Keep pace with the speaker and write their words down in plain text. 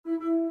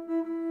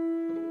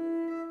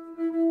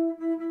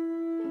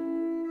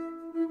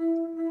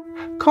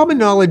Common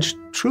knowledge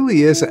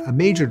truly is a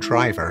major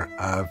driver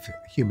of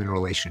human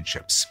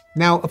relationships.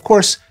 Now, of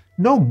course,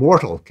 no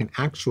mortal can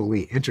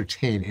actually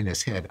entertain in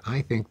his head,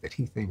 I think that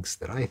he thinks,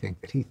 that I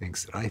think that he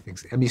thinks, that I think.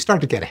 I mean, you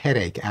start to get a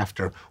headache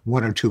after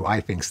one or two I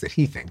thinks that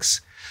he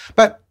thinks.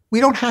 But we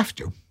don't have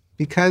to,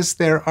 because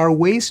there are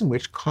ways in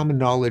which common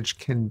knowledge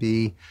can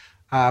be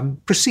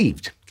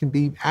perceived, can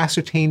be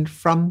ascertained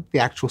from the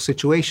actual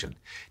situation.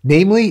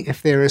 Namely,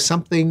 if there is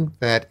something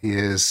that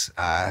is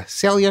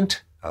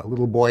salient, a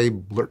little boy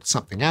blurts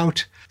something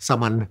out,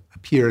 someone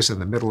appears in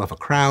the middle of a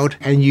crowd,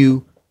 and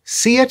you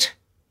see it,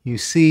 you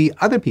see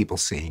other people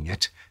seeing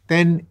it,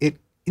 then it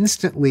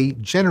instantly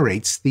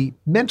generates the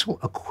mental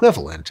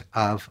equivalent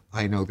of,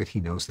 I know that he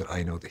knows that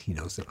I know that he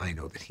knows that I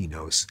know that he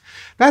knows.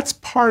 That's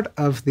part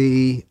of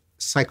the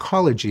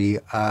psychology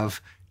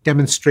of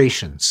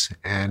demonstrations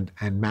and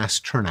mass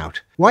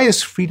turnout. Why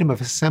is freedom of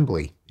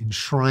assembly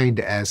enshrined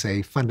as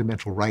a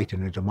fundamental right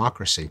in a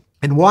democracy?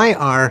 And why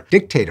are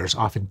dictators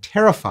often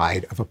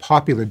terrified of a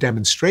popular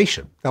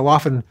demonstration? They'll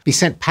often be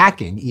sent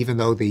packing even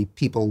though the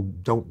people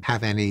don't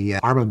have any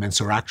armaments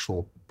or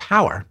actual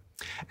power.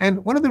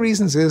 And one of the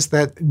reasons is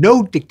that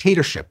no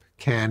dictatorship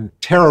can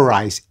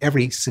terrorize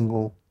every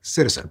single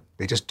citizen.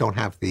 They just don't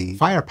have the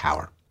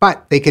firepower.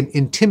 But they can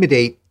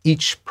intimidate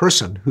each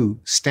person who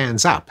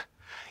stands up.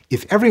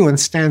 If everyone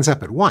stands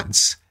up at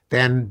once,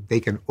 then they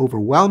can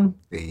overwhelm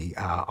the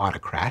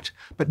autocrat,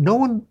 but no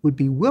one would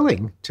be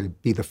willing to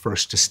be the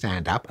first to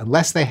stand up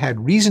unless they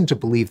had reason to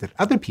believe that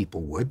other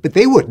people would, but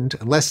they wouldn't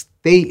unless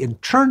they in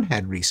turn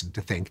had reason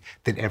to think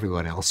that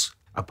everyone else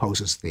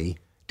opposes the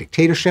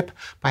dictatorship.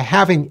 By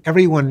having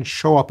everyone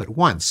show up at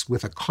once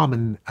with a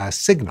common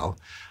signal,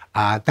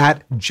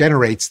 that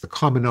generates the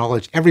common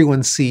knowledge.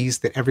 Everyone sees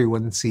that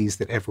everyone sees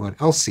that everyone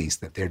else sees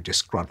that they're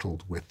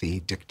disgruntled with the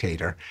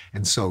dictator.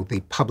 And so the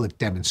public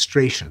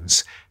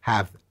demonstrations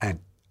have a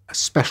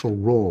special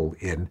role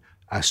in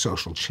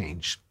social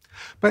change.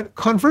 But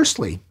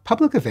conversely,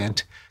 public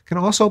event can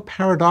also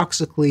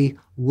paradoxically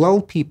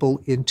lull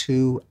people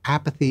into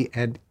apathy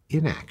and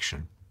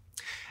inaction.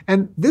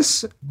 And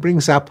this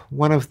brings up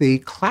one of the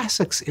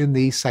classics in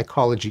the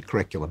psychology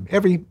curriculum.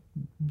 Every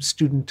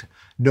student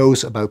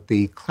knows about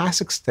the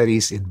classic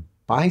studies in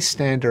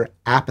bystander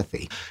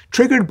apathy,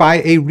 triggered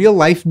by a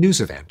real-life news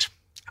event.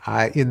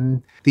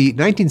 In the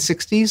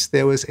 1960s,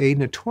 there was a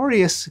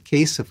notorious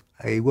case of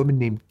a woman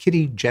named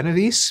Kitty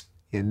Genovese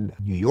in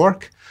New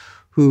York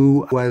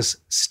who was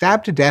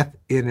stabbed to death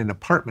in an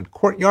apartment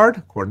courtyard,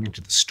 according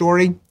to the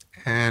story.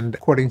 And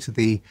according to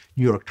the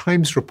New York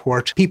Times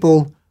report,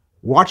 people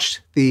watched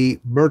the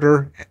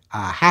murder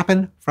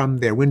happen from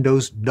their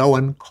windows. No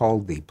one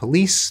called the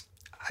police.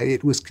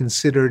 It was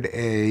considered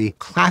a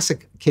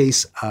classic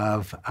case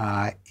of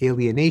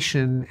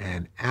alienation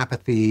and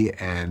apathy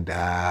and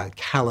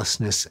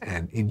callousness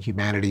and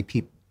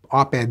inhumanity.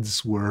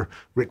 Op-eds were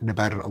written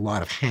about it, a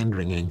lot of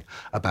hand-wringing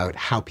about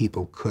how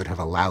people could have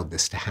allowed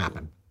this to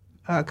happen.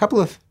 A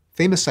couple of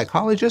famous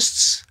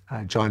psychologists,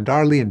 John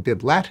Darley and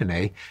Bibb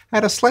Latané,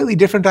 had a slightly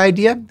different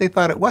idea. They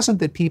thought it wasn't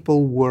that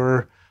people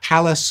were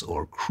callous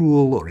or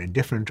cruel or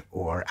indifferent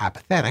or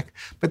apathetic,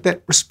 but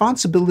that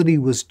responsibility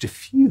was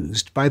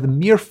diffused by the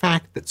mere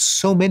fact that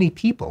so many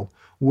people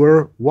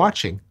were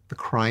watching the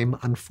crime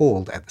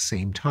unfold at the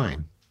same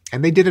time.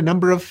 And they did a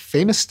number of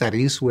famous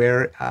studies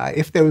where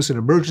if there was an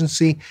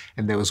emergency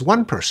and there was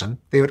one person,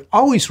 they would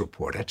always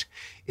report it.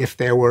 If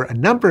there were a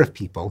number of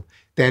people,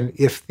 then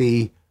if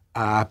the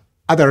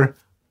other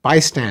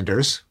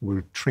bystanders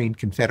were trained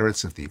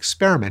Confederates of the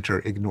experimenter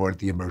ignored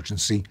the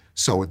emergency,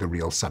 so would the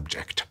real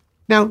subject.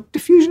 Now,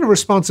 diffusion of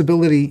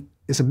responsibility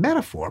is a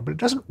metaphor, but it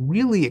doesn't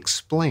really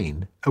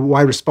explain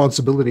why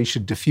responsibility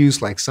should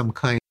diffuse like some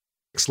kind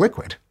of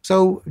liquid.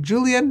 So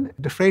Julian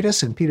de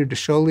Freitas and Peter de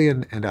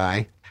Chaulian and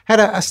I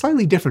had a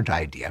slightly different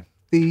idea.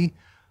 The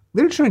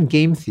literature and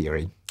game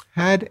theory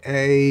had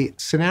a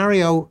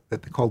scenario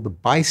that they called the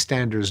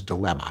bystander's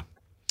dilemma.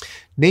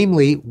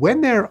 Namely,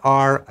 when there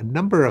are a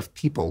number of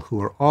people who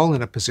are all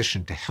in a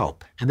position to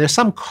help, and there's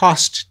some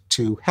cost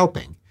to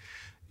helping,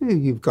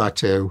 you've got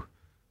to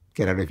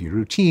get out of your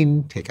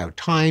routine, take out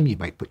time, you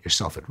might put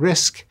yourself at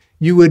risk.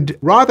 You would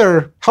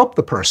rather help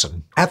the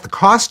person at the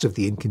cost of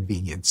the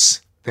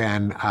inconvenience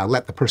than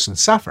let the person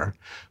suffer.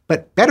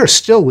 But better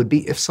still would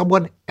be if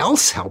someone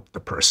else helped the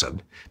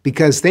person,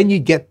 because then you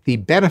get the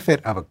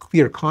benefit of a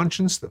clear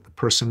conscience that the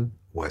person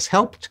was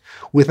helped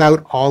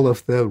without all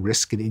of the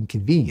risk and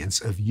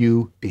inconvenience of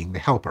you being the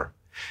helper.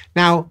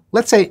 Now,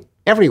 let's say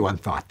everyone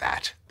thought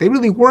that. They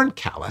really weren't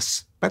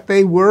callous, but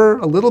they were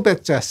a little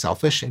bit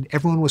selfish, and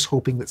everyone was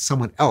hoping that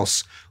someone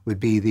else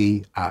would be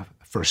the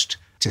first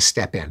to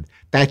step in.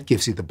 That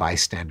gives you the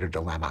bystander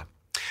dilemma.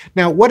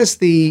 Now, what is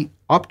the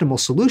optimal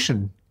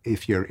solution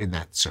if you're in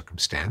that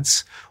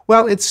circumstance?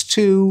 Well, it's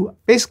to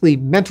basically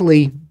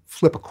mentally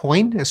flip a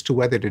coin as to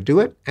whether to do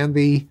it, and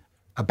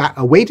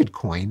a weighted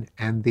coin,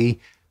 and the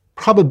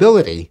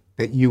probability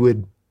that you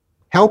would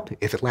help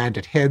if it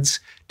landed heads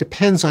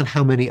depends on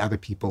how many other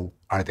people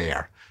are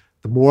there.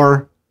 The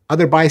more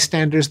other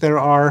bystanders there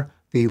are,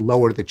 the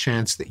lower the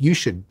chance that you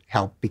should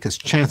help, because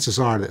chances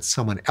are that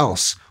someone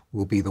else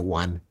will be the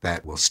one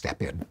that will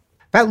step in.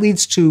 That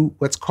leads to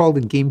what's called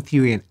in game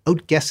theory an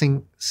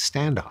outguessing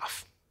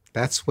standoff.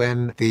 That's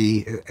when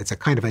it's a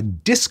kind of a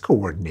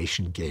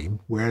discoordination game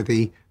where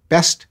the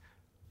best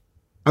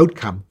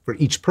outcome for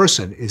each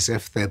person is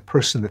if the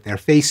person that they're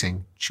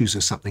facing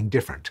chooses something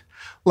different.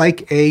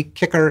 Like a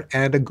kicker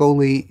and a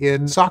goalie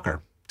in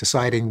soccer,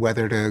 deciding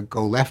whether to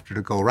go left or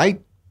to go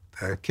right.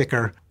 The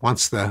kicker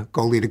wants the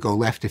goalie to go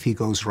left if he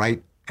goes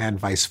right, and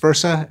vice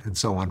versa, and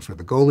so on for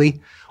the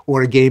goalie.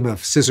 Or a game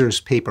of scissors,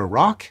 paper,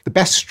 rock. The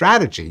best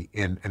strategy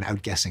in an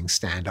outguessing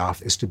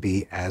standoff is to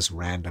be as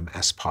random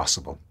as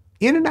possible.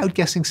 In an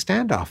outguessing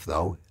standoff,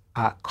 though,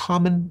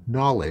 common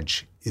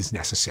knowledge is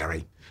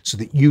necessary so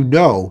that you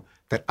know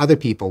that other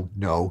people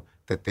know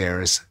that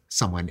there is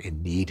someone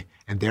in need,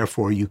 and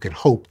therefore you can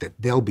hope that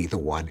they'll be the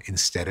one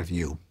instead of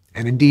you.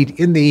 And indeed,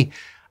 in the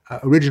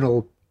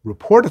original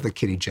report of the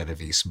Kitty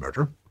Genovese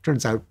murder,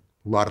 turns out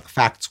a lot of the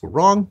facts were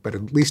wrong, but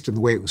at least in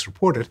the way it was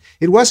reported,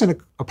 it was an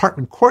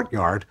apartment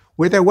courtyard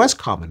where there was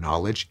common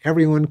knowledge.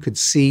 Everyone could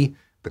see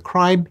the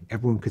crime,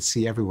 everyone could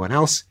see everyone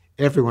else,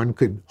 everyone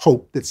could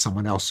hope that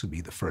someone else would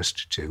be the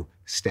first to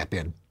step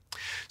in.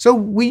 So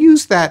we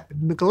use that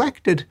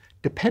neglected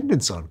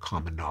dependence on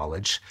common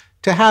knowledge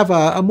to have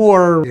a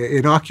more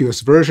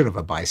innocuous version of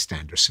a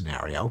bystander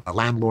scenario, a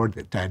landlord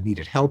that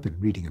needed help in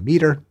reading a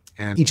meter,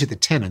 and each of the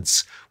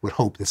tenants would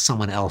hope that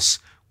someone else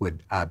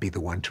would be the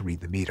one to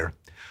read the meter.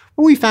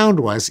 What we found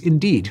was,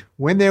 indeed,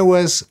 when there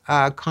was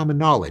common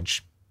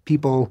knowledge,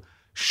 people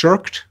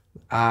shirked,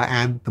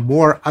 and the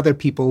more other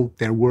people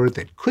there were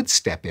that could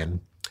step in,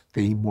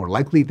 the more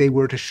likely they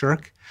were to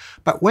shirk.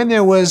 But when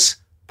there was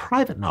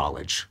private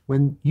knowledge,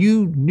 when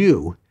you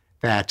knew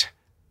that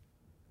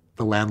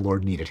the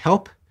landlord needed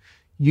help,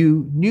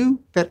 you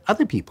knew that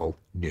other people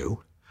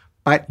knew,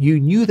 but you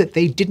knew that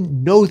they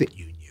didn't know that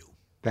you knew.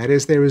 That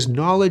is, there is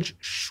knowledge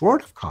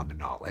short of common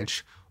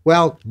knowledge.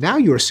 Well, now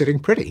you are sitting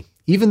pretty.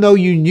 Even though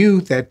you knew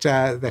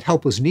that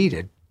help was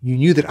needed, you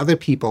knew that other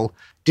people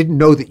didn't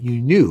know that you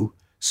knew,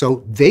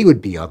 so they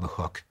would be on the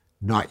hook,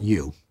 not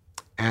you.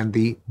 And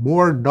the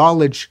more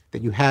knowledge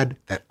that you had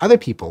that other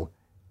people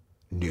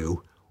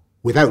knew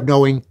without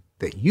knowing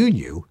that you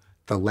knew,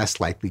 the less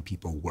likely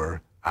people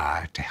were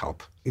to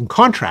help. In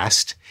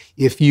contrast,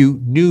 if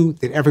you knew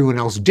that everyone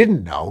else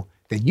didn't know,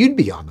 then you'd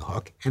be on the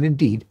hook, and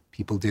indeed,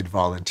 people did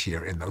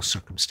volunteer in those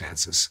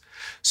circumstances.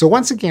 So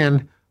once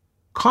again,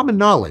 common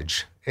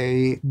knowledge,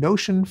 a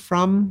notion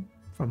from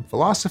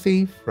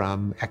philosophy,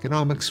 from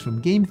economics,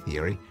 from game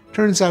theory,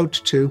 turns out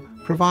to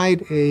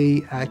provide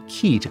a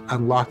key to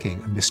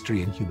unlocking a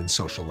mystery in human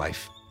social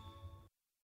life.